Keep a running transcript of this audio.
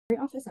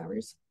office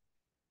hours.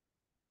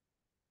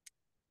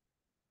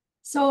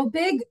 So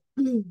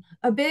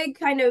a big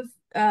kind of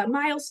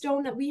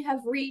milestone that we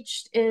have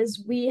reached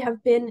is we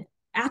have been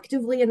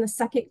actively in the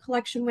second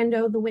collection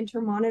window, the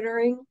winter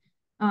monitoring.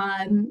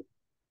 Um,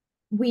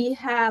 we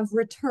have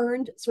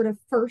returned sort of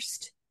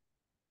first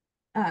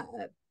uh,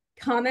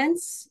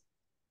 comments.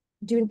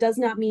 Does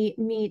not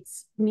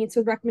meets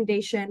with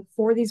recommendation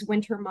for these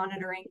winter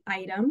monitoring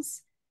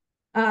items.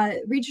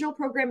 Regional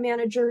program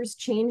managers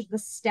change the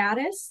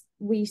status.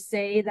 We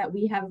say that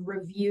we have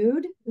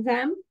reviewed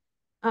them.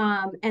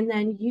 And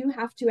then you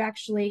have to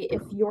actually,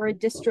 if you're a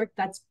district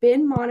that's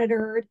been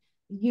monitored,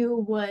 you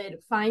would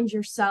find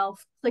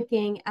yourself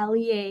clicking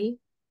LEA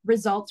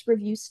results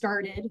review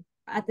started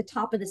at the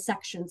top of the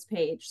sections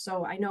page.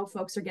 So I know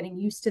folks are getting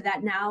used to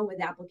that now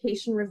with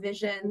application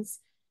revisions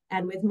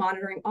and with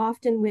monitoring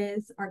often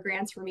with our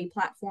Grants for Me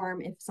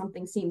platform. If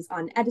something seems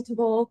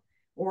uneditable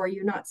or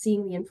you're not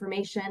seeing the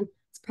information,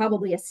 it's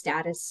probably a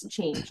status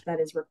change that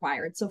is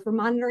required. So for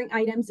monitoring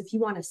items, if you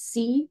want to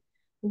see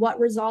what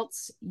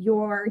results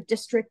your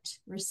district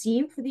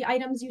received for the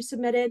items you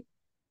submitted,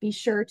 be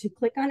sure to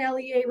click on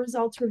LEA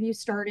results review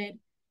started.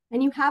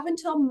 And you have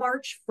until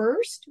March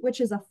 1st,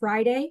 which is a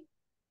Friday,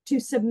 to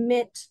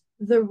submit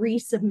the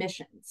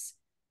resubmissions.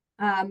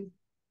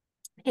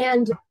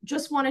 And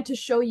just wanted to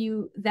show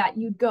you that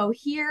you'd go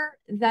here,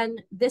 then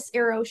this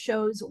arrow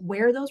shows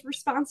where those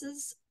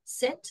responses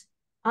sit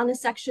on the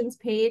sections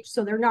page.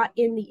 So they're not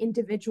in the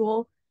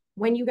individual.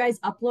 When you guys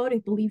upload, I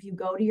believe you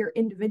go to your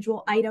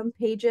individual item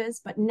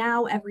pages, but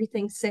now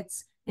everything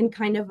sits in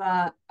kind of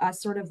a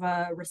sort of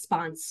a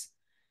response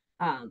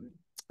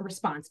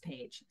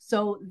page.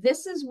 So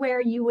this is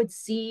where you would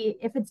see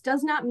if it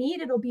does not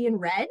meet, it'll be in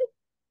red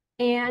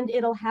and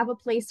it'll have a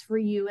place for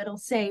you. It'll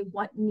say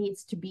what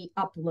needs to be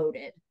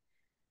uploaded.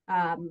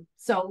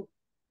 So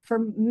for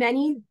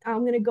many,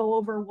 I'm going to go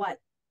over what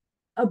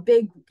a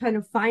big kind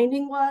of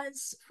finding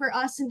was for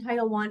us in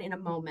Title I in a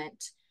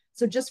moment.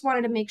 So just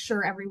wanted to make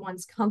sure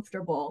everyone's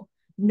comfortable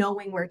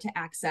knowing where to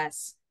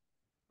access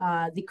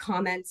the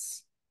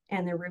comments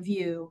and the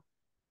review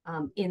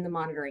in the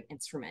monitoring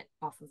instrument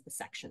off of the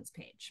sections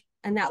page.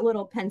 And that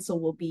little pencil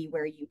will be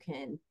where you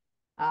can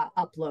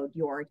upload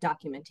your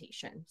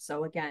documentation.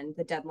 So again,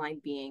 the deadline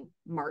being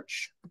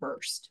March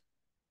 1st.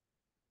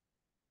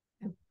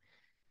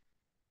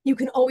 You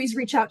can always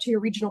reach out to your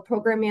regional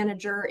program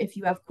manager if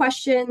you have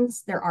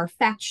questions. There are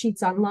fact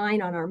sheets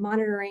online on our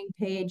monitoring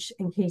page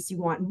in case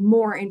you want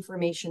more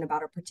information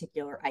about a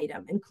particular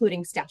item,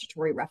 including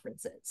statutory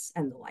references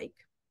and the like.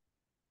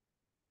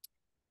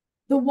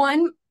 The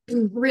one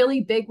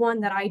really big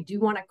one that I do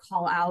want to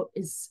call out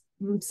is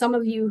some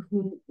of you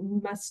who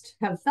must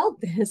have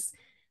felt this,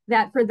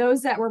 that for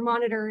those that were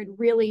monitored,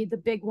 really the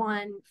big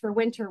one for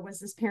winter was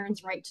this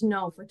parent's right to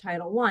know for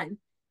Title I.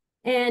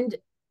 And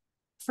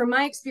from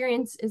my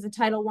experience as a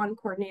Title I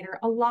coordinator,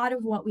 a lot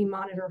of what we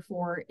monitor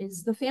for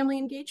is the family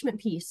engagement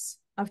piece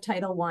of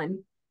Title I.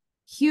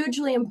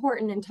 Hugely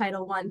important in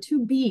Title I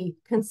to be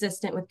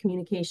consistent with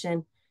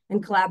communication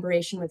and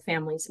collaboration with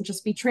families and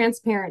just be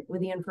transparent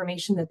with the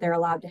information that they're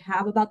allowed to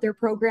have about their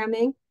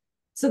programming.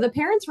 So the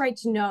parent's right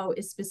to know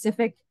is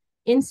specific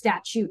in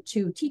statute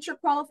to teacher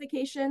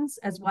qualifications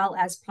as well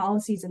as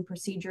policies and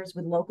procedures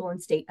with local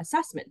and state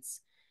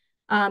assessments.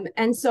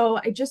 And so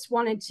I just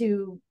wanted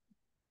to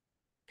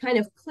kind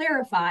of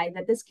clarify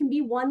that this can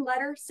be one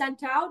letter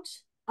sent out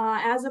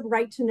as of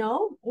right to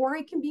know, or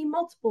it can be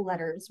multiple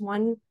letters,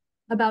 one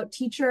about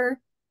teacher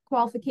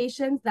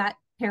qualifications that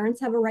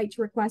parents have a right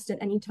to request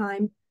at any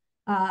time,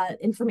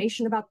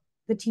 information about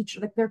the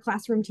teacher, like their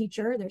classroom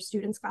teacher, their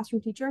student's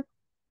classroom teacher.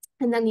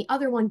 And then the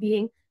other one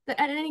being that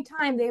at any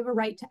time they have a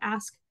right to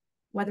ask,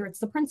 whether it's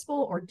the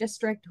principal or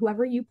district,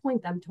 whoever you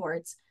point them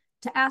towards,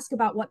 to ask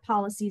about what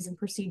policies and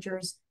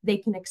procedures they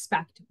can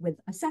expect with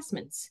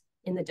assessments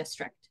in the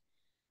district.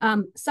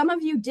 Some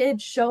of you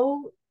did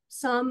show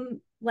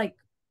some like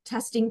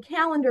testing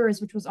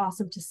calendars, which was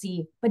awesome to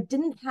see, but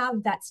didn't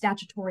have that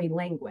statutory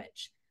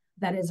language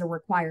that is a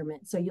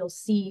requirement. So you'll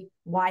see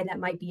why that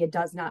might be a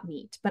does not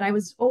meet. But I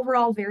was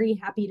overall very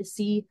happy to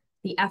see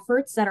the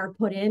efforts that are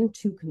put in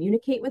to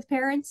communicate with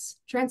parents,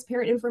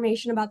 transparent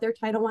information about their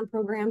Title I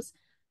programs,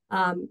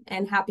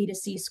 and happy to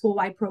see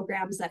school-wide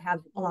programs that have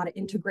a lot of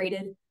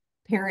integrated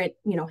parent,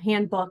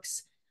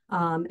 handbooks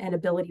and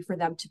ability for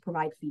them to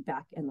provide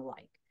feedback and the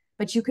like.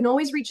 But you can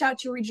always reach out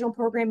to your regional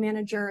program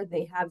manager.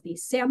 They have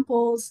these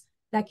samples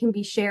that can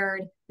be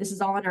shared. This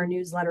is all in our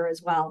newsletter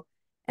as well.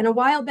 And a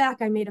while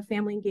back, I made a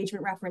family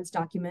engagement reference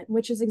document,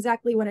 which is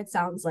exactly what it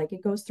sounds like.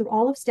 It goes through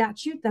all of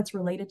statute that's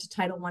related to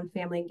Title I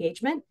family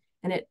engagement,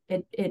 and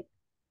it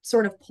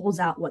sort of pulls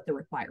out what the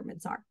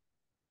requirements are.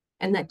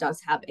 And that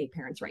does have a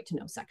parent's right to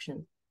know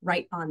section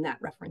right on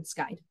that reference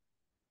guide.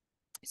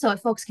 So if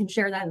folks can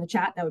share that in the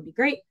chat, that would be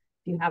great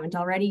if you haven't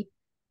already.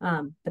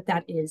 But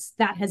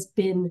that has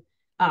been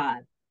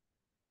a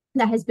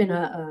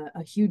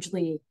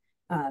hugely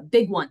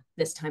big one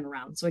this time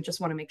around. So I just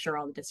want to make sure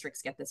all the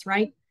districts get this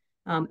right.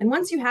 And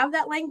once you have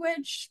that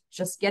language,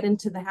 just get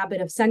into the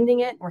habit of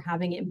sending it or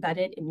having it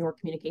embedded in your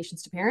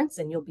communications to parents,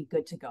 and you'll be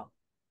good to go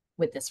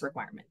with this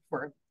requirement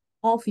for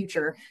all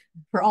future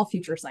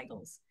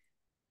cycles.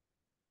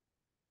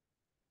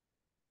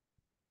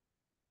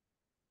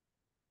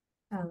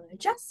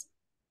 Jess?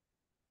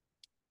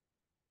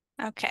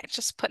 Okay,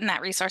 just putting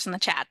that resource in the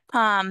chat.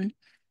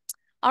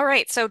 All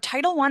right, so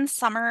Title 1A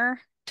summer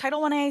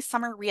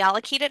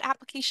reallocated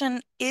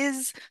application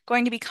is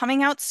going to be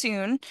coming out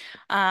soon.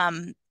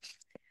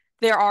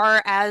 There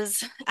are,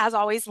 as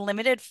always,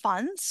 limited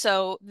funds.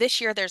 So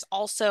this year there's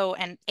also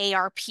an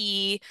ARP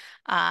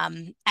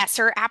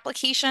ESSER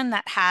application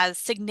that has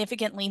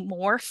significantly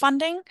more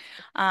funding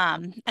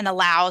and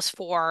allows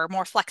for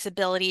more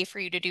flexibility for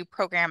you to do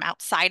program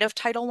outside of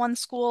Title I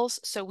schools.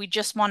 So we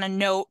just want to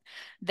note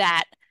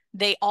that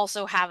they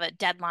also have a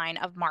deadline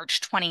of March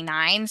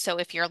 29. So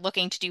if you're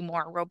looking to do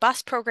more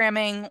robust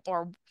programming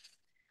or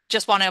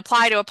just want to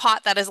apply to a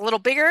pot that is a little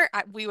bigger,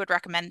 we would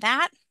recommend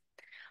that.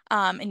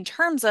 In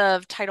terms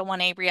of Title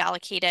 1A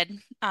reallocated,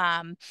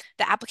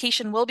 the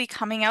application will be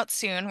coming out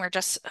soon. We're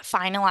just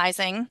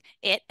finalizing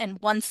it.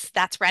 And once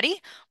that's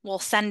ready, we'll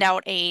send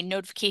out a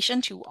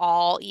notification to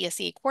all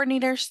ESEA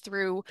coordinators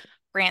through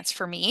Grants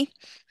for Me.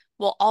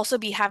 We'll also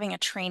be having a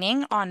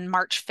training on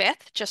March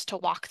 5th just to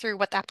walk through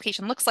what the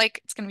application looks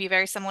like. It's going to be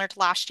very similar to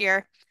last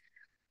year.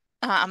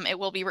 It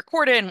will be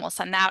recorded and we'll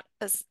send that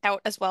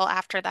out as well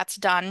after that's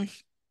done.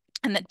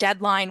 And the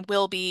deadline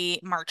will be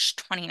March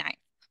 29th.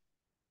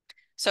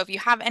 So if you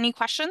have any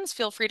questions,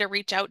 feel free to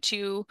reach out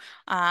to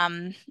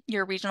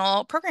your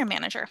regional program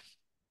manager.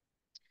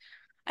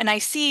 And I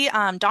see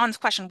Dawn's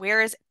question,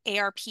 where is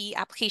ARP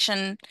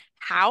application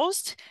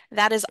housed?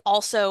 That is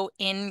also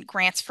in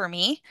Grants for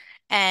Me.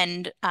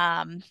 And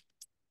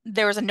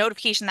there was a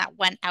notification that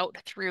went out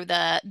through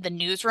the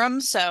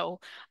newsroom. So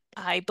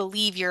I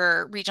believe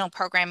your regional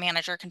program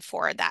manager can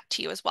forward that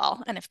to you as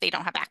well. And if they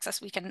don't have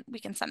access, we can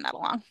send that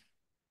along.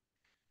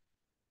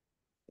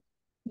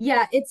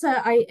 Yeah,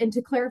 and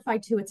to clarify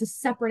too, it's a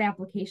separate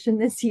application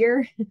this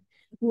year.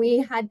 We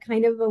had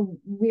kind of a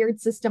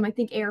weird system. I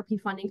think ARP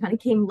funding kind of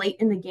came late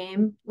in the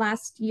game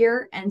last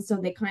year, and so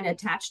they kind of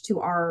attached to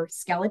our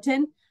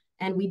skeleton,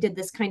 and we did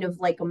this kind of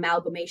like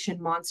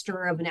amalgamation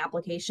monster of an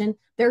application.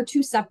 There are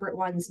two separate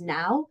ones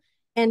now,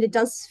 and it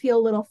does feel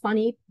a little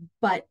funny,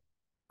 but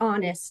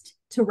honest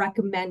to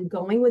recommend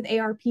going with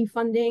ARP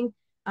funding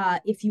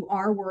if you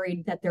are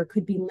worried that there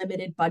could be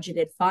limited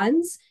budgeted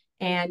funds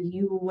and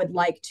you would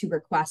like to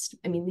request.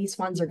 I mean, these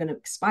funds are going to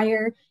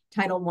expire.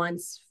 Title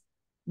One's,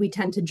 we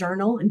tend to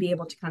journal and be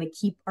able to kind of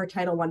keep our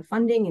Title One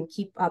funding and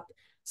keep up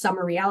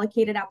summer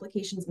reallocated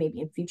applications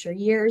maybe in future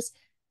years.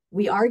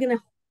 We are going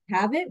to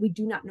have it. We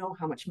do not know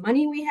how much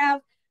money we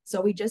have,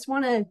 so we just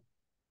want to.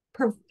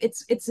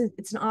 It's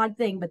an odd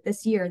thing, but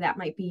this year that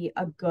might be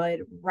a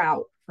good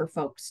route for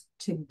folks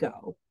to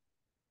go.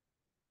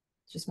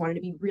 Just wanted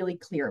to be really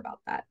clear about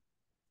that.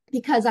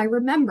 Because I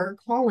remember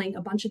calling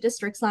a bunch of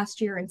districts last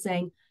year and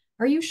saying,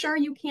 are you sure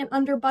you can't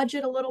under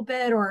budget a little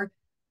bit? Or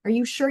are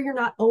you sure you're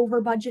not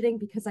over budgeting?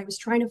 Because I was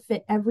trying to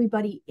fit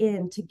everybody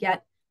in to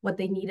get what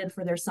they needed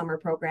for their summer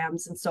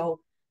programs. And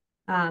so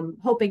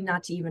hoping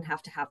not to even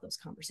have to have those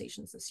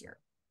conversations this year.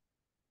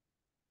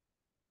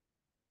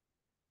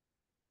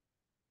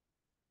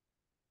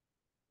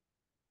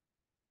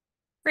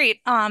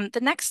 Great. The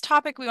next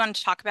topic we want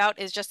to talk about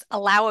is just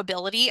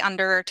allowability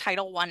under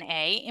Title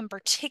 1A, in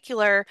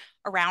particular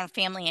around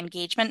family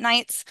engagement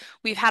nights.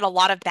 We've had a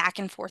lot of back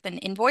and forth in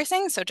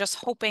invoicing, so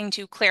just hoping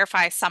to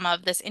clarify some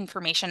of this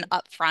information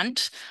up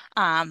front.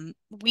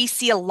 We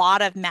see a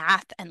lot of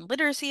math and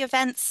literacy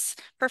events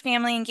for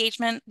family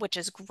engagement, which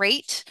is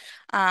great,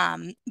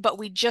 but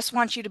we just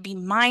want you to be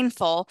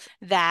mindful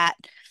that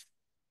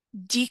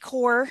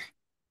decor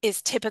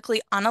is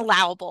typically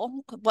unallowable.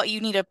 What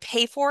you need to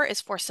pay for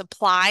is for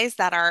supplies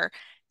that are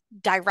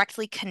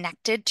directly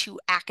connected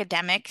to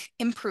academic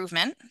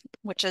improvement,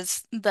 which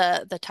is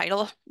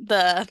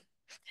the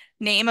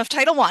name of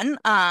Title One.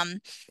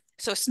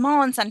 So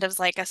small incentives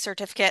like a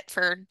certificate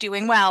for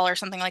doing well or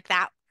something like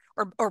that,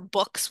 or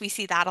books, we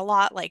see that a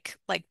lot, like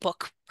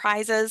book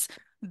prizes.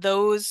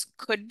 Those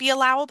could be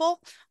allowable,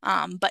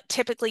 but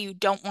typically you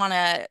don't want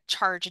to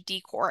charge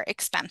decor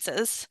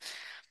expenses.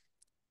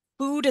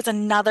 Food is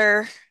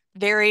another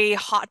very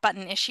hot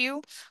button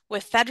issue.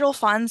 With federal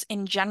funds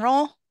in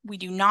general, we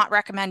do not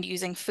recommend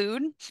using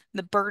food.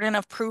 The burden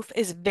of proof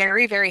is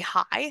very, very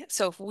high.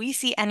 So if we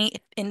see any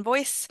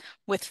invoice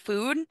with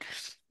food,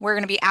 we're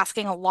going to be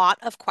asking a lot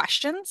of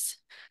questions.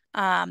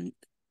 Food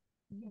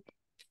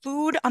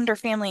under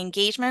family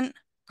engagement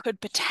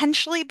could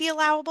potentially be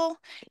allowable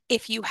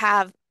if you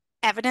have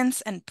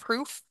evidence and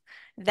proof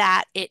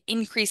that it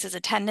increases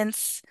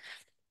attendance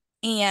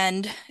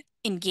and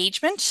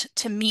engagement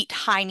to meet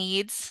high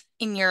needs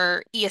in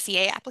your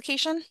ESEA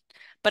application.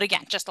 But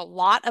again, just a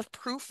lot of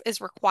proof is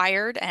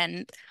required,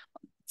 and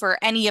for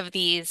any of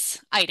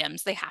these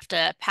items, they have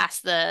to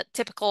pass the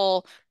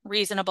typical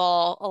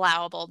reasonable,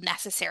 allowable,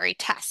 necessary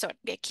test. So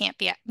it can't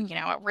be,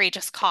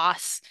 outrageous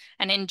costs.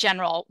 And in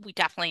general, we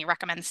definitely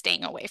recommend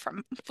staying away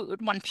from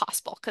food when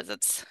possible because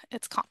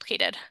it's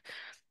complicated.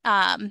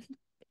 Um,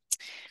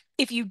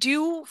 if you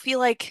do feel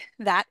like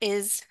that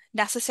is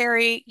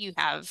necessary, you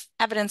have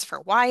evidence for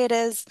why it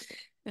is,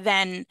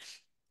 then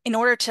in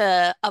order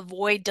to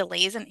avoid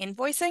delays in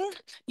invoicing,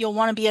 you'll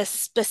want to be as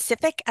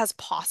specific as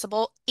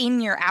possible in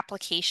your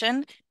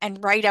application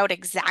and write out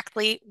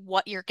exactly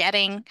what you're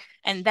getting.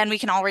 And then we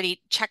can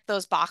already check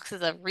those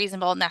boxes of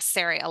reasonable,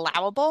 necessary,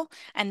 allowable,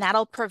 and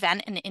that'll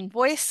prevent an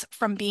invoice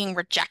from being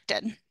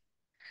rejected.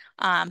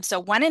 So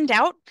when in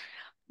doubt,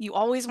 you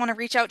always want to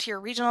reach out to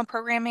your regional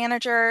program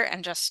manager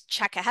and just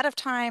check ahead of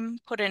time,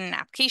 put in an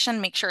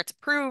application, make sure it's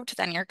approved,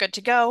 then you're good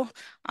to go.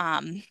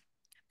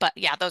 But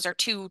yeah, those are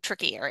two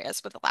tricky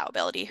areas with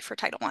allowability for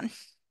Title I.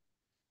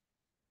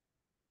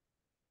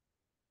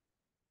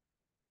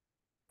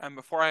 And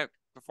before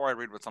I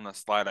read what's on this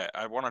slide,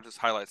 I want to just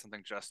highlight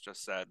something Jess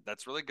just said.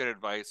 That's really good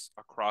advice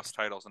across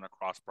titles and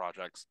across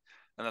projects,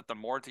 and that the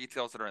more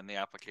details that are in the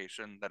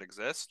application that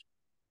exist,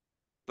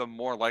 the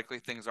more likely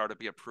things are to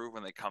be approved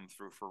when they come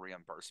through for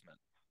reimbursement.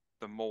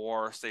 The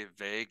more, say,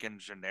 vague and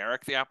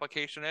generic the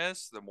application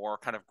is, the more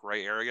kind of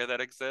gray area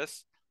that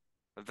exists,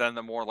 then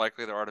the more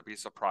likely there are to be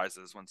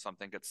surprises when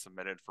something gets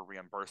submitted for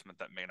reimbursement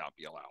that may not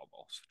be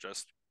allowable. So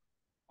just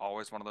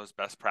always one of those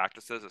best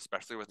practices,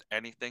 especially with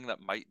anything that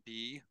might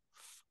be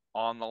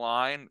on the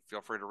line.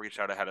 Feel free to reach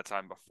out ahead of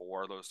time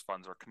before those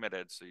funds are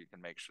committed so you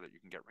can make sure that you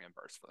can get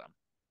reimbursed for them.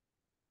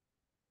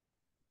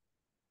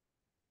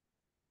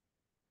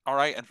 All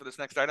right, and for this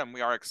next item, we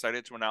are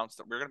excited to announce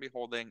that we're going to be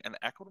holding an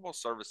Equitable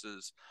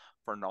Services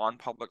for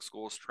Non-Public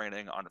Schools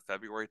training on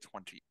February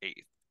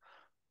 28th.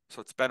 So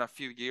it's been a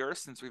few years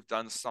since we've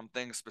done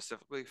something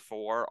specifically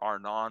for our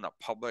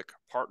non-public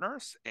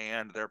partners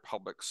and their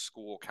public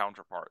school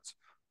counterparts.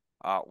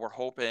 We're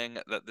hoping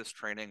that this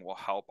training will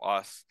help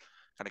us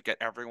kind of get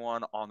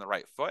everyone on the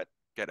right foot,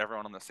 get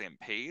everyone on the same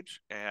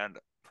page, and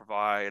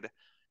provide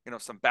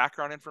some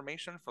background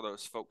information for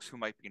those folks who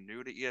might be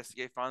new to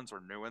ESEA funds or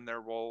new in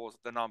their roles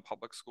at the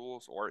non-public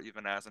schools or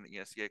even as an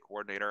ESEA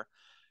coordinator.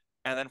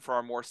 And then for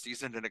our more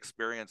seasoned and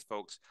experienced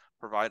folks,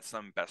 provide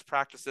some best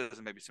practices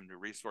and maybe some new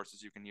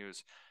resources you can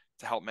use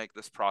to help make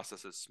this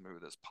process as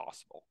smooth as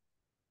possible.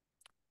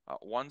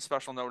 One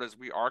special note is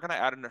we are going to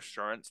add an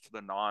assurance to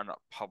the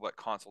non-public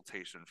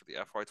consultation for the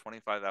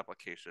FY25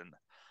 application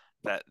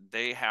that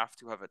they have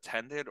to have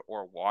attended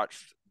or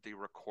watched the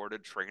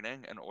recorded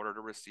training in order to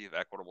receive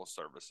equitable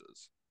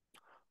services.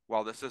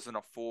 While this isn't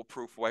a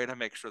foolproof way to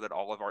make sure that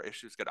all of our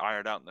issues get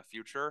ironed out in the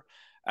future,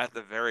 at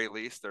the very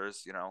least,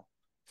 there's,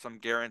 some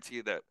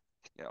guarantee that,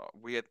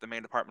 we at the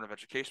Maine Department of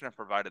Education have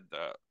provided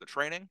the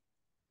training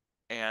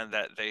and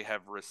that they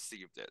have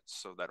received it,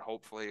 so that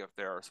hopefully if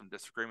there are some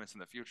disagreements in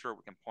the future,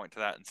 we can point to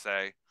that and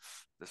say,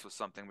 this was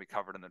something we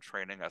covered in the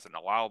training as an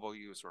allowable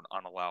use or an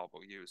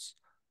unallowable use.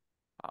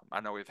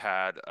 I know we've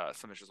had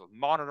some issues with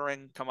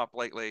monitoring come up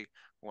lately.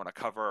 We want to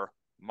cover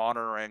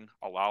monitoring,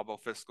 allowable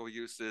fiscal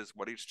uses,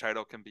 what each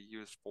title can be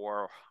used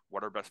for,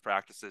 what are best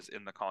practices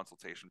in the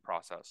consultation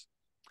process.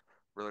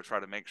 Really try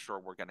to make sure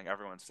we're getting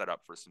everyone set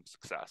up for some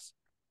success.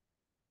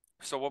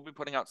 So we'll be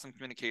putting out some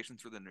communication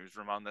through the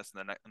newsroom on this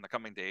in the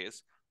coming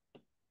days,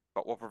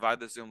 but we'll provide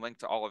the Zoom link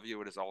to all of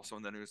you. It is also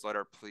in the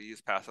newsletter.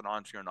 Please pass it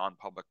on to your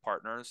non-public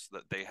partners so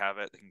that they have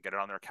it. They can get it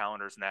on their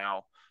calendars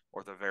now,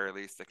 or at the very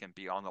least, they can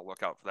be on the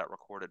lookout for that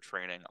recorded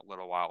training a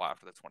little while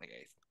after the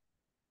 28th.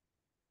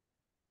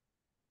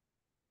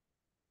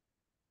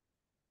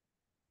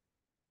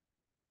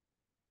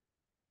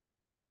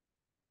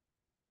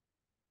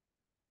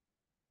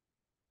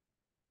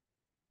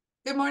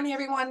 Good morning,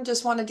 everyone.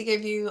 Just wanted to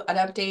give you an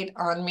update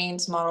on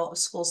Maine's model of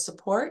school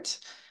support.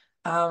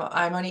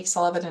 I'm Monique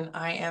Sullivan, and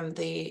I am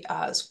the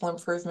school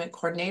improvement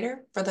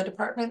coordinator for the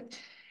department.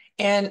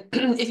 And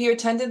if you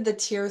attended the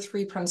Tier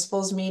 3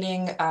 principals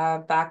meeting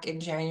back in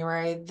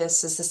January,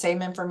 this is the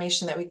same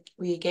information that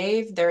we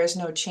gave. There is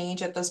no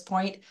change at this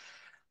point,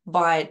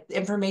 but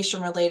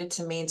information related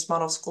to Maine's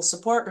model of school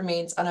support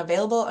remains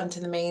unavailable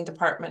until the Maine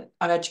Department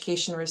of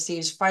Education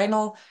receives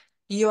final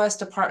U.S.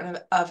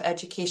 Department of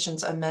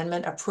Education's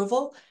amendment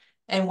approval.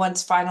 And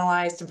once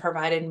finalized and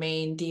provided,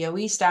 Maine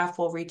DOE staff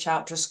will reach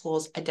out to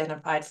schools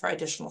identified for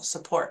additional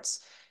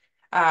supports.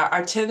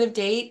 Our tentative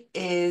date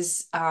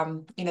is,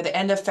 the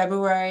end of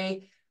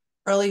February,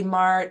 early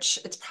March.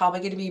 It's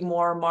probably going to be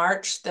more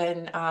March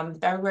than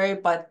February,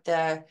 but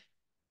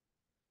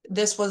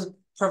this was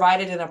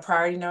provided in a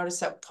priority notice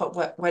that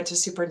went to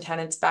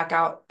superintendents back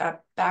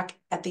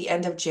at the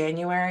end of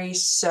January.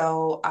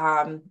 So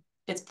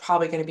it's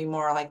probably going to be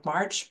more like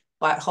March,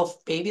 but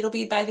hope maybe it'll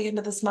be by the end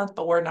of this month,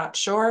 but we're not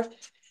sure.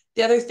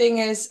 The other thing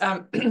is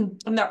in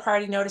that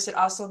priority notice, it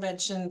also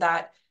mentioned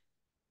that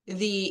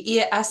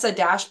the ESEA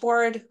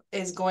dashboard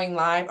is going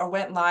live or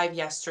went live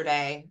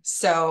yesterday.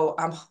 So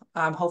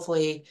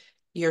hopefully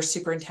your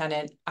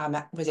superintendent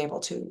was able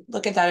to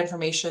look at that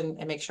information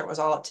and make sure it was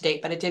all up to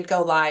date, but it did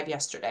go live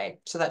yesterday.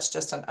 So that's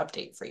just an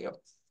update for you.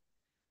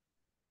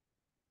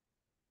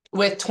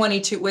 With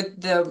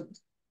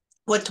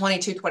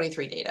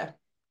 22-23 data.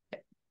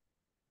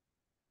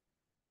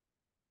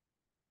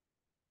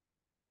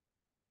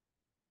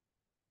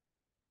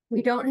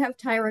 We don't have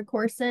Tyra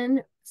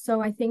Corson,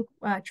 so I think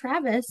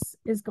Travis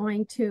is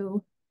going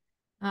to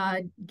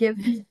give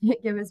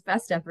his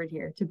best effort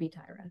here to be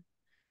Tyra.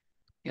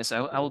 Yes,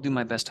 I will do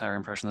my best Tyra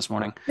impression this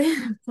morning.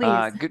 Please.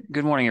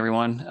 Good morning,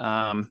 everyone.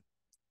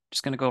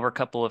 Just going to go over a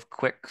couple of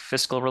quick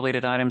fiscal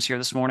related items here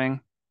this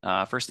morning.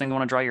 First thing I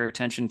want to draw your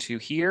attention to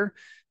here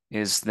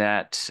is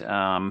that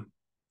now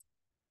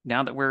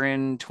that we're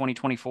in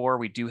 2024,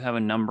 we do have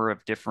a number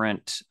of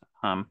different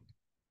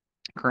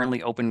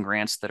currently open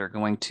grants that are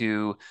going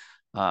to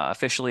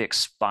officially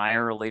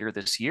expire later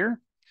this year.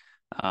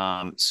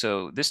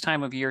 So this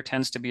time of year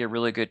tends to be a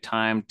really good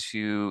time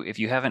to, if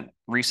you haven't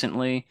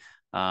recently,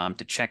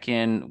 to check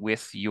in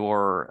with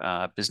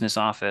your business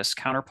office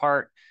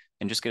counterpart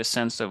and just get a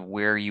sense of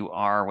where you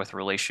are with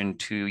relation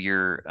to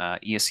your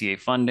ESEA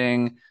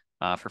funding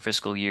for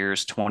fiscal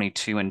years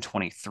 22 and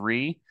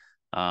 23.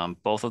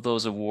 Both of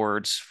those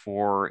awards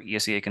for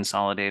ESEA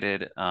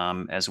Consolidated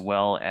as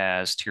well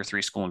as Tier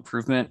 3 School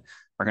Improvement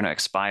are going to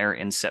expire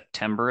in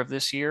September of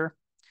this year.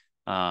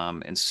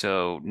 And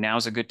so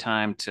now's a good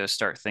time to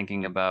start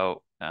thinking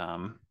about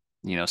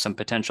some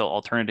potential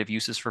alternative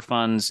uses for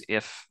funds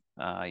if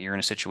you're in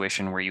a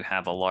situation where you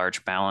have a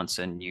large balance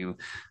and you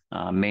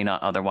may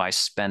not otherwise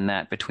spend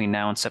that between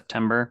now and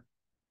September.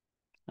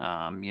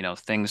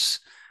 Things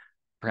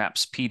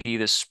perhaps PD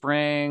this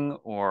spring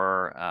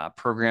or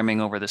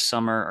programming over the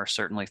summer are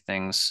certainly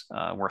things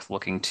worth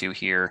looking to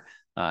here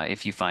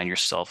if you find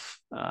yourself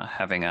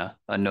having a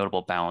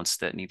notable balance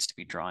that needs to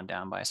be drawn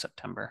down by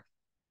September.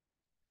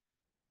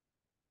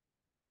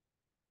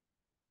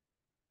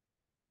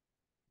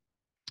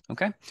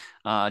 Okay,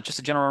 just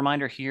a general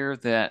reminder here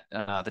that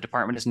the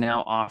department is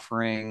now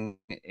offering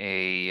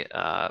a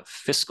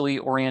fiscally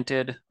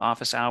oriented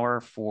office hour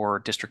for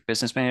district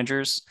business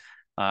managers.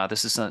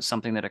 This is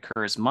something that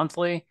occurs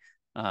monthly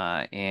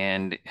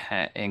and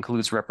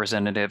includes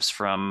representatives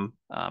from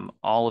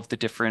all of the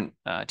different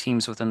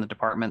teams within the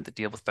department that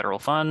deal with federal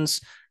funds.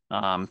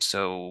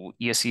 So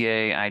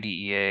ESEA,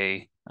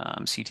 IDEA,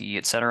 CTE,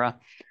 et cetera.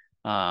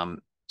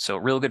 So a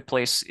real good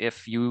place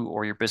if you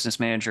or your business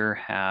manager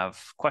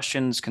have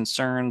questions,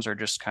 concerns, or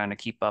just kind of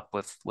keep up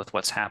with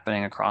what's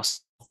happening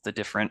across the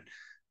different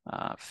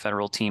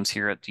federal teams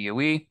here at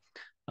DOE.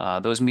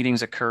 Those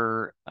meetings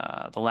occur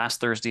the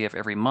last Thursday of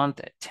every month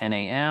at 10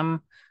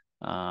 a.m.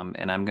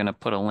 And I'm going to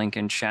put a link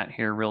in chat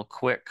here real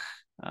quick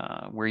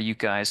where you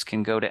guys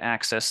can go to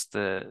access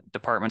the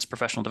department's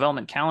professional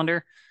development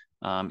calendar.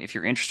 If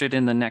you're interested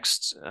in the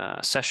next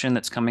session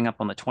that's coming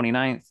up on the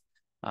 29th,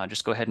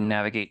 just go ahead and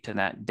navigate to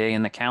that day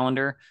in the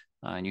calendar,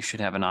 and you should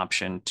have an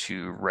option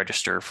to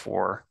register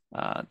for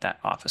that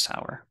office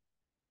hour.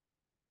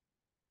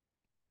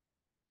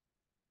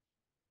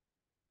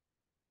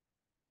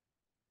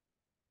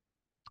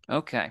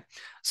 Okay,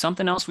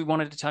 something else we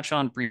wanted to touch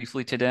on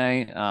briefly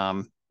today.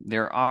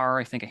 There are,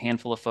 I think, a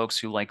handful of folks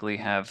who likely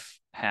have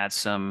had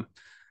some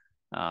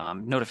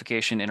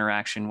notification,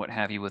 interaction, what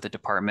have you, with the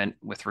department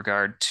with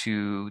regard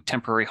to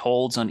temporary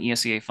holds on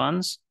ESEA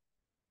funds.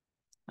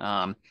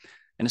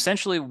 And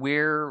essentially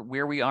where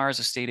we are as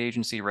a state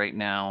agency right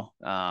now,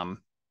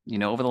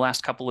 over the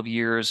last couple of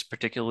years,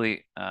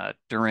 particularly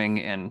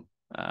during and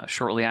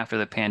shortly after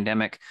the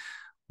pandemic,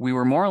 we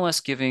were more or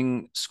less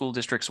giving school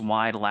districts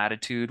wide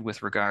latitude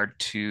with regard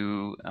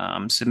to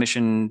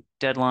submission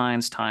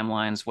deadlines,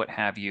 timelines, what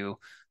have you,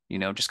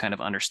 just kind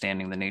of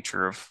understanding the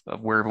nature of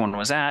where everyone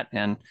was at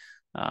and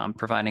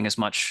providing as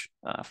much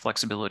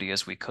flexibility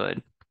as we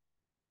could.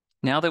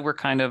 Now that we're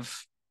kind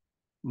of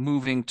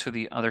moving to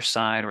the other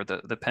side, or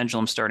the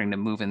pendulum starting to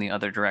move in the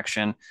other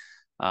direction,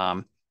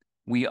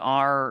 we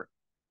are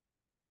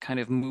kind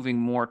of moving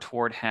more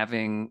toward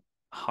having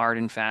hard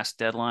and fast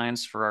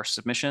deadlines for our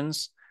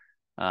submissions.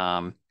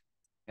 And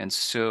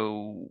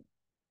so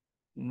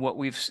what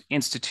we've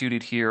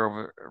instituted here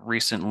over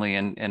recently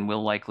and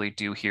will likely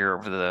do here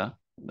over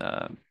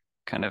the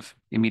kind of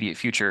immediate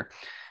future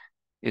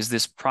is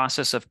this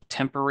process of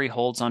temporary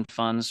holds on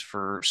funds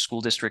for school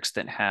districts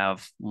that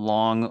have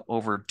long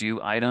overdue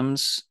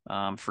items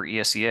for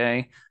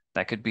ESEA.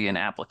 That could be an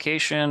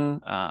application,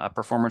 a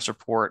performance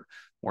report,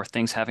 or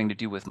things having to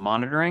do with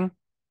monitoring.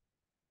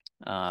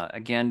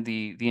 Again,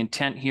 the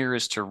intent here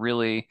is to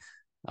really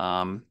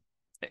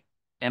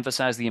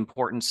emphasize the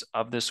importance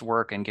of this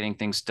work and getting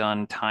things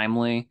done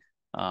timely.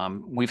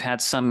 We've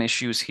had some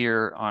issues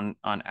here on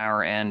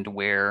our end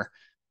where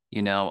a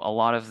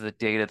lot of the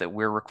data that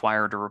we're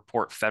required to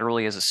report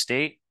federally as a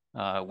state,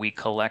 we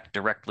collect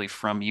directly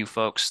from you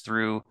folks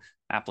through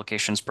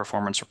applications,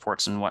 performance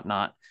reports, and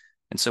whatnot.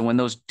 And so when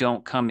those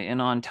don't come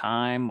in on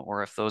time,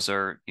 or if those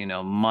are,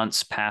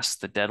 months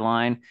past the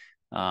deadline,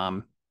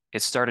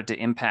 it started to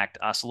impact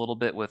us a little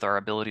bit with our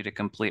ability to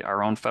complete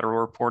our own federal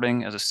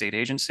reporting as a state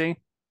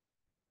agency.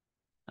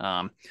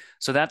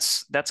 So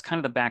that's kind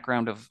of the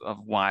background of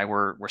why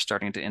we're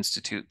starting to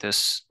institute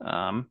this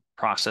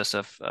process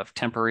of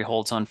temporary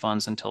holds on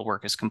funds until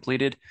work is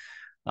completed.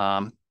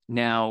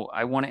 Now,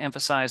 I want to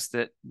emphasize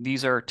that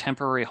these are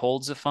temporary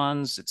holds of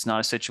funds. It's not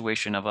a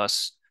situation of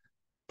us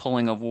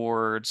pulling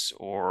awards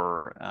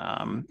or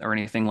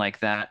anything like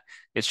that.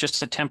 It's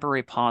just a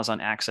temporary pause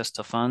on access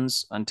to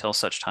funds until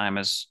such time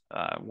as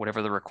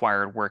whatever the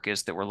required work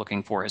is that we're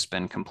looking for has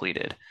been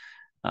completed.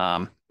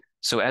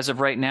 So as of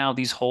right now,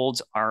 these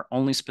holds are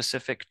only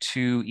specific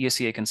to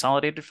ESEA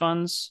consolidated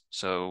funds,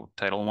 so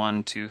Title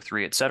I, II,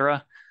 III, et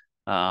cetera.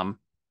 And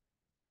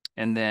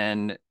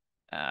then,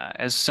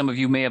 as some of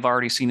you may have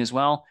already seen as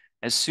well,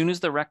 as soon as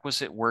the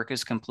requisite work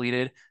is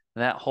completed,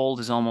 that hold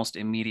is almost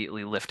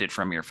immediately lifted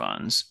from your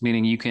funds,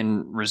 meaning you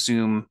can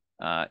resume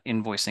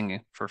invoicing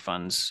for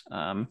funds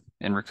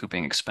and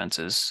recouping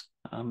expenses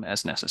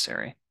as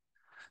necessary.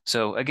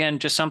 So again,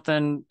 just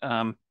something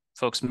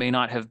folks may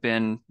not have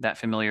been that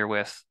familiar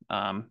with,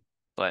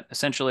 but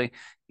essentially,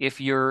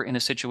 if you're in a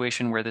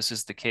situation where this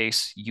is the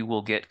case, you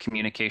will get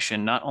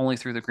communication not only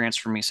through the Grants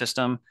for Me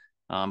system,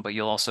 but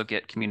you'll also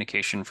get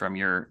communication from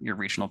your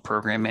regional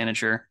program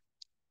manager.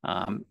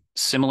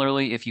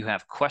 Similarly, if you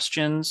have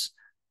questions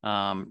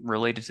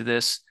related to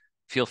this,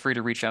 feel free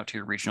to reach out to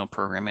your regional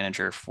program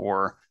manager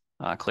for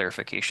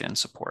clarification and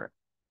support.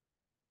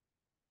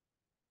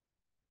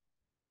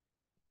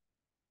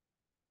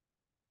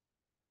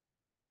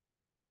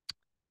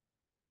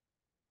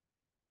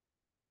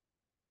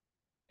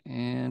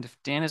 And if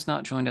Dan has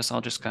not joined us,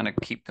 I'll just kind of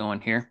keep going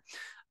here.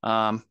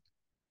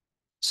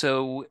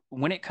 So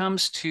when it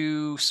comes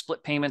to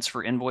split payments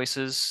for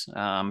invoices,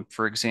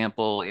 for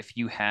example, if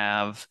you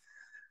have,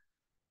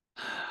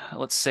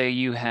 let's say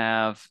you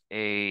have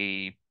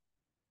a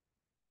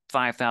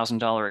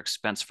 $5,000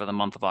 expense for the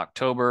month of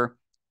October,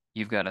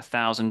 you've got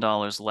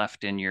 $1,000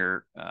 left in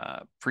your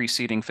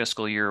preceding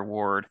fiscal year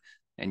award,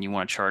 and you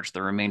want to charge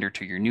the remainder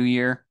to your new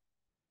year.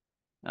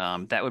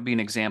 That would be an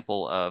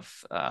example of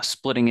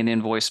splitting an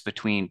invoice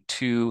between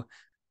two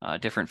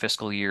different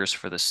fiscal years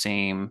for the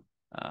same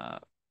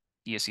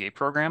ESEA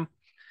program.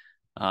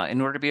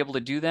 In order to be able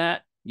to do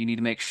that, you need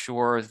to make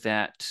sure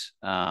that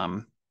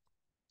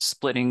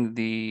splitting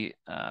the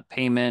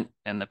payment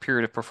and the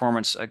period of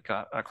performance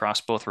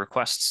across both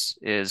requests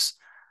is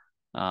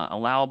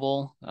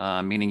allowable,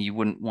 meaning you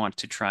wouldn't want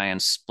to try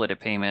and split a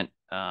payment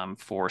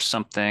for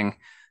something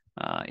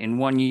in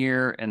 1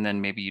 year, and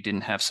then maybe you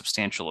didn't have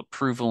substantial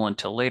approval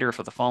until later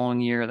for the following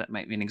year. That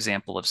might be an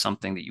example of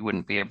something that you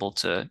wouldn't be able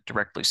to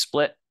directly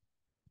split.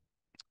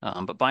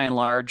 But by and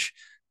large,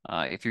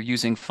 if you're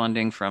using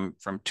funding from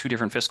two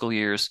different fiscal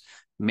years,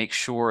 make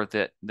sure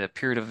that the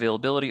period of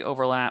availability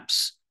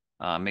overlaps.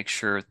 Make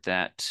sure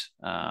that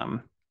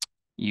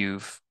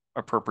you've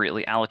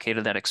appropriately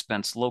allocated that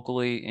expense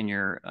locally in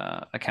your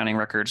accounting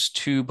records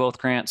to both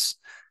grants.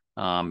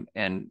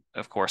 And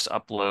of course,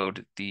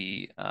 upload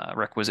the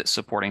requisite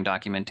supporting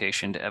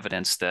documentation to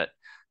evidence that,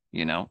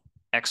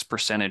 X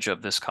percentage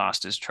of this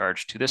cost is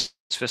charged to this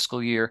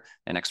fiscal year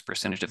and X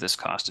percentage of this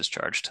cost is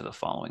charged to the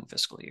following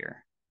fiscal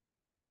year.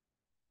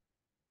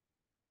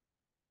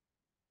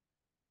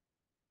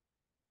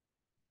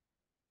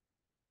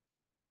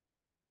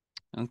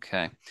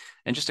 Okay,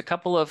 and just a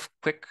couple of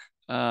quick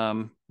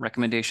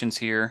recommendations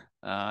here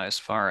as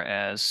far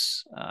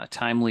as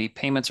timely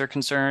payments are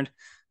concerned.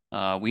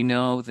 We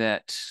know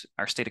that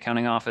our state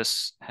accounting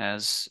office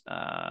has,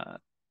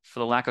 for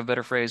the lack of a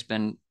better phrase,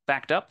 been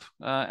backed up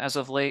as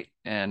of late,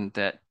 and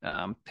that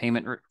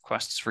payment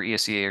requests for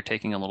ESEA are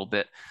taking a little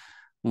bit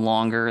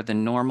longer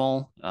than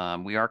normal.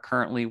 We are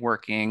currently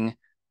working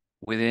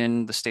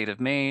within the state of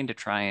Maine to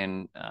try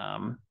and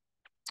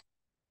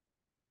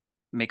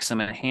make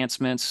some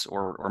enhancements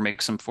or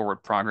make some forward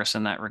progress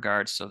in that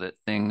regard so that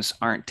things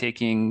aren't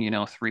taking,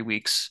 3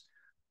 weeks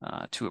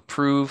to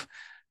approve.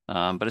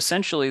 But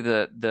essentially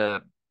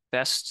the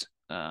best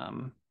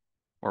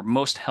or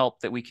most help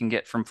that we can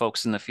get from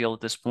folks in the field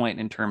at this point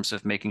in terms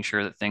of making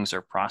sure that things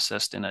are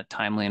processed in a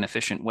timely and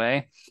efficient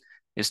way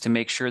is to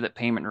make sure that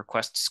payment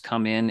requests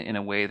come in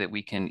a way that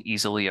we can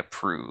easily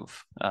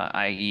approve,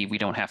 i.e. we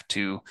don't have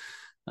to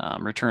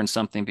return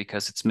something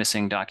because it's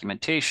missing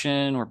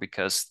documentation or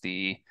because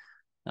the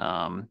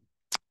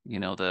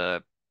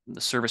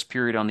service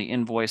period on the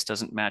invoice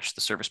doesn't match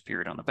the service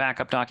period on the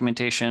backup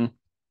documentation.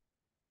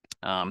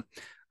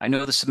 I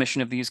know the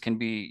submission of these can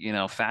be,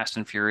 fast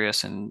and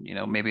furious, and,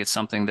 maybe it's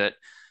something that,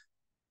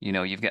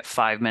 you've got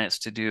 5 minutes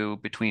to do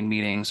between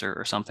meetings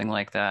or something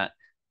like that.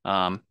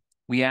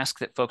 We ask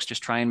that folks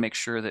just try and make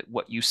sure that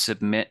what you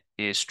submit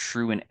is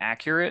true and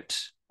accurate,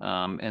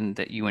 and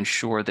that you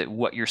ensure that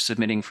what you're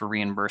submitting for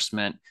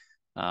reimbursement,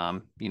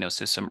 so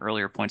some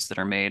earlier points that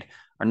are made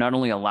are not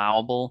only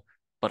allowable,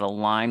 but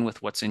align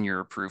with what's in your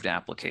approved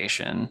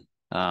application.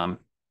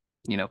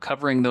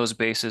 Covering those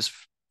bases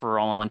for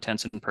all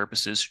intents and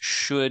purposes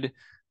should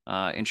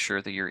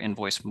ensure that your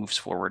invoice moves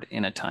forward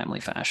in a timely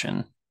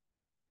fashion.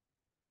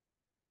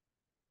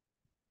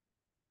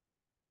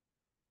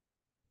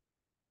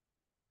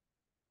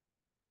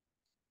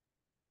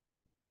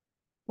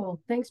 Cool.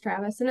 Thanks,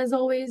 Travis. And as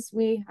always,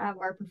 we have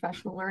our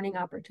professional learning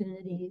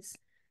opportunities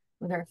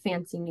with our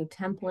fancy new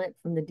template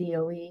from the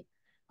DOE.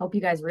 Hope you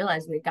guys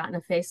realize we've gotten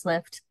a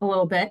facelift a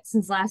little bit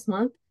since last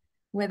month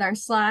with our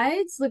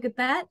slides. Look at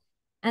that.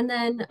 And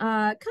then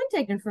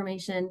contact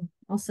information,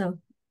 also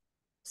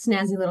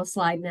snazzy little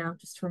slide now,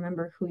 just to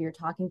remember who you're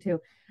talking to.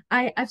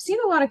 I've seen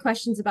a lot of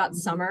questions about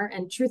summer,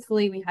 and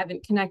truthfully, we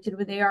haven't connected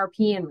with ARP,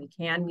 and we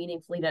can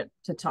meaningfully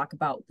to talk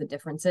about the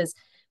differences.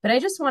 But I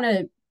just want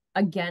to,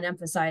 again,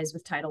 emphasize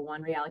with Title I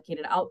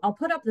reallocated. I'll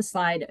put up the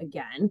slide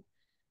again.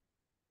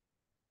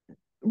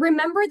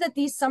 Remember that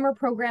these summer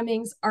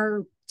programmings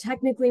are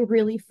technically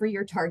really for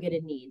your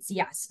targeted needs.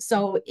 Yes.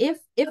 So if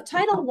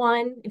Title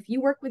I, if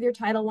you work with your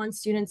Title I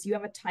students, you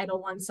have a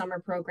Title I summer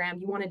program,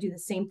 you want to do the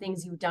same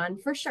things you've done,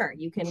 for sure.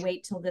 You can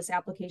wait till this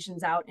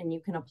application's out and you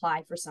can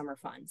apply for summer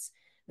funds.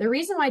 The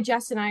reason why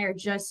Jess and I are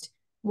just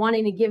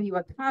wanting to give you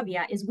a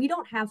caveat is we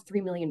don't have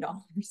 $3 million.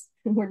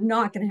 We're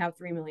not going to have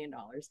 $3 million.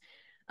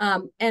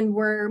 And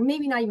we're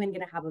maybe not even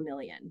going to have $1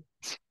 million.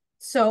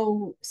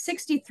 So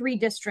 63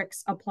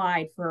 districts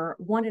applied for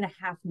 $1.5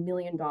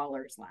 million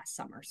last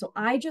summer. So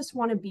I just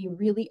want to be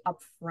really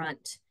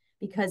upfront,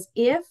 because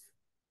if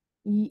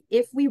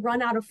we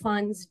run out of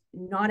funds,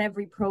 not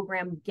every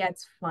program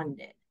gets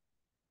funded.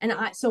 And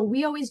so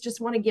we always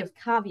just want to give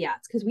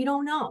caveats, because we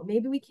don't know.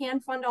 Maybe we can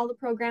fund all the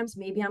programs.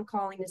 Maybe I'm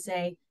calling to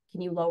say, can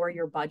you lower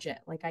your budget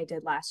like I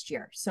did last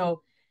year?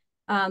 So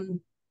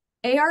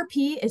ARP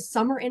is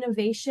summer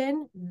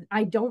innovation.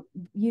 I don't,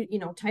 you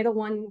know,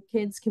 Title I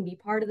kids can be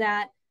part of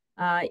that.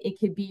 It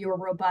could be your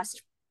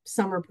robust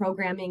summer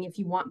programming if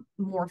you want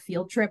more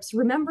field trips.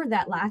 Remember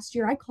that last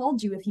year I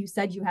called you if you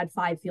said you had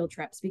 5 field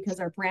trips, because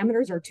our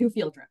parameters are 2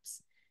 field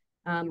trips.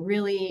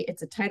 Really,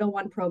 it's a Title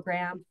I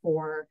program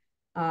for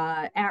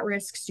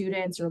at-risk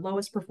students or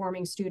lowest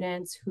performing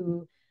students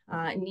who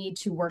need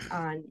to work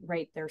on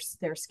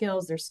their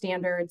skills, their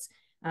standards.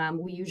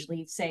 We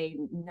usually say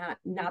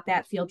not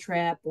that field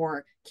trip,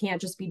 or can't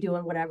just be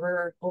doing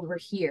whatever over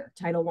here.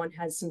 Title I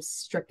has some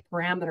strict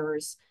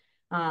parameters,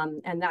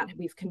 and that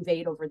we've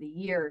conveyed over the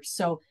years.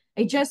 So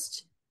I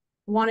just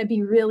want to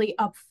be really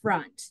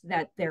upfront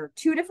that there are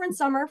 2 different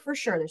summer, for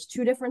sure. There's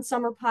 2 different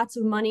summer pots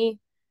of money.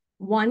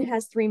 One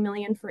has $3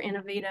 million for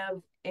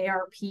innovative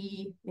ARP,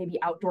 maybe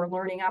outdoor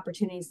learning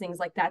opportunities, things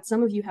like that.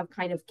 Some of you have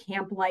kind of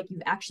camp-like,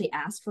 you've actually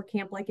asked for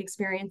camp-like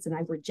experience, and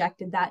I've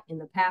rejected that in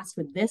the past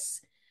with this.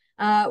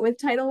 With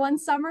Title I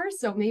summer.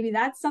 So maybe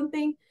that's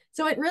something.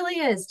 So it really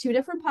is 2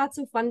 different pots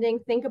of funding.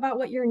 Think about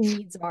what your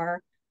needs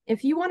are.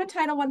 If you want a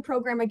Title I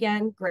program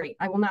again, great.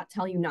 I will not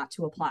tell you not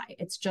to apply.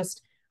 It's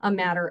just a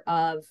matter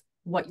of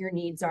what your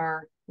needs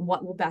are,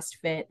 what will best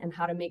fit, and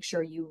how to make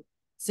sure you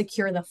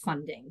secure the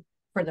funding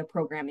for the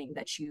programming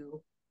that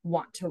you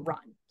want to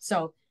run.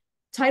 So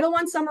Title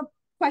I summer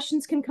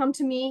questions can come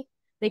to me.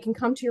 They can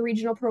come to your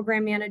regional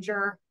program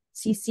manager,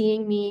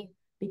 CCing me,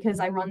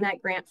 because I run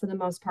that grant for the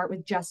most part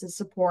with Jess's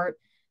support.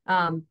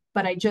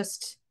 But I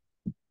just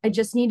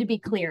need to be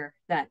clear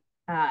that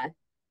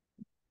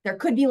there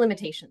could be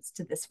limitations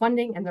to this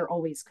funding, and there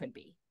always could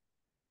be.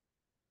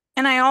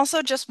 And I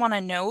also just want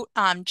to note,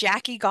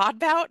 Jackie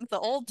Godbout, the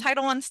old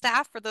Title I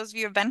staff, for those of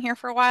you who have been here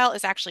for a while,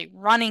 is actually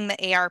running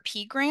the ARP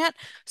grant.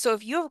 So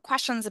if you have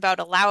questions about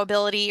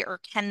allowability, or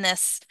can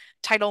this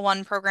Title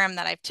I program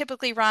that I've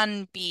typically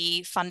run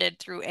be funded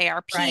through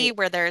ARP, right,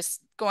 where there's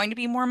going to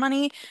be more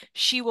money,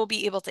 she will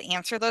be able to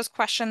answer those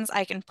questions.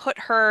 I can put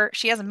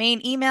she has a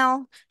Maine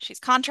email, she's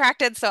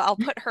contracted, so I'll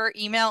put her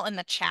email in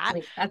the chat.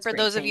 That's for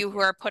those of you who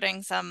are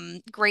putting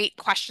some great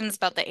questions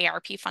about the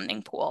ARP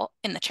funding pool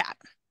in the chat.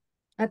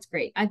 That's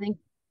great. I think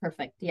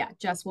perfect. Yeah,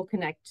 Jess will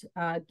connect,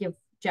 give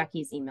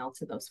Jackie's email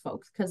to those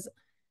folks, because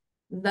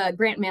the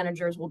grant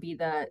managers will be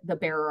the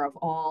bearer of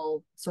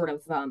all sort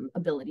of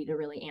ability to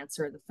really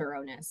answer the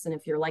thoroughness. And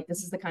if you're like,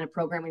 this is the kind of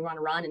program we want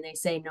to run, and they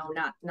say, no,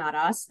 not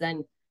us,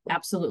 then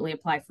absolutely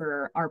apply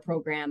for our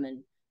program,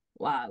 and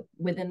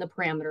within the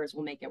parameters,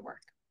 we'll make it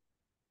work.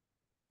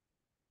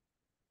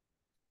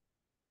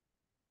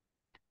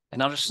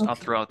 And I'll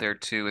throw out there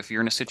too, if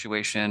you're in a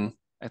situation,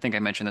 I think I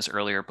mentioned this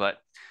earlier, but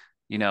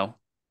you know,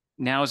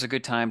 now is a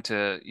good time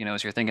to, you know,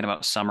 as you're thinking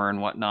about summer and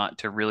whatnot,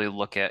 to really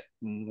look at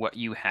what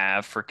you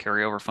have for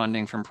carryover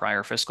funding from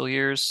prior fiscal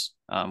years,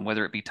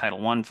 whether it be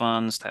Title I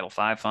funds, Title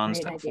V funds,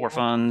 Title IV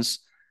funds.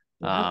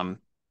 Yep.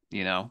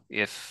 You know,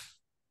 if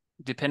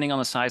depending on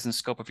the size and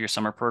scope of your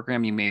summer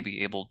program, you may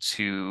be able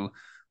to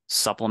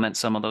supplement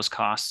some of those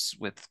costs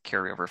with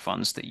carryover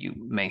funds that you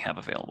may have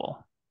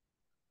available.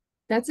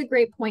 That's a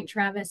great point,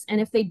 Travis. And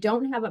if they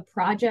don't have a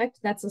project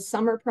that's a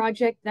summer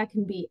project, that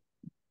can be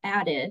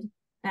added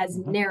as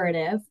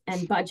narrative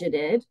and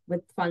budgeted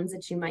with funds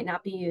that you might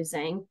not be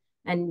using,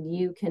 and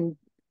you can,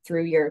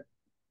 through your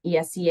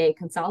ESEA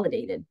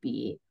consolidated,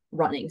 be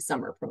running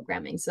summer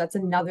programming. So that's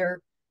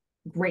another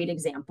great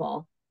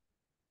example.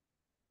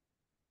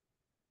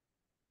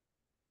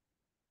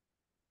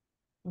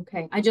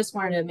 Okay, I just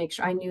wanted to make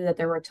sure. I knew that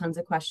there were tons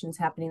of questions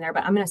happening there,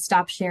 but I'm going to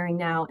stop sharing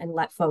now and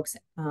let folks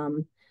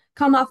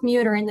come off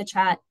mute or in the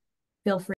chat. Feel free.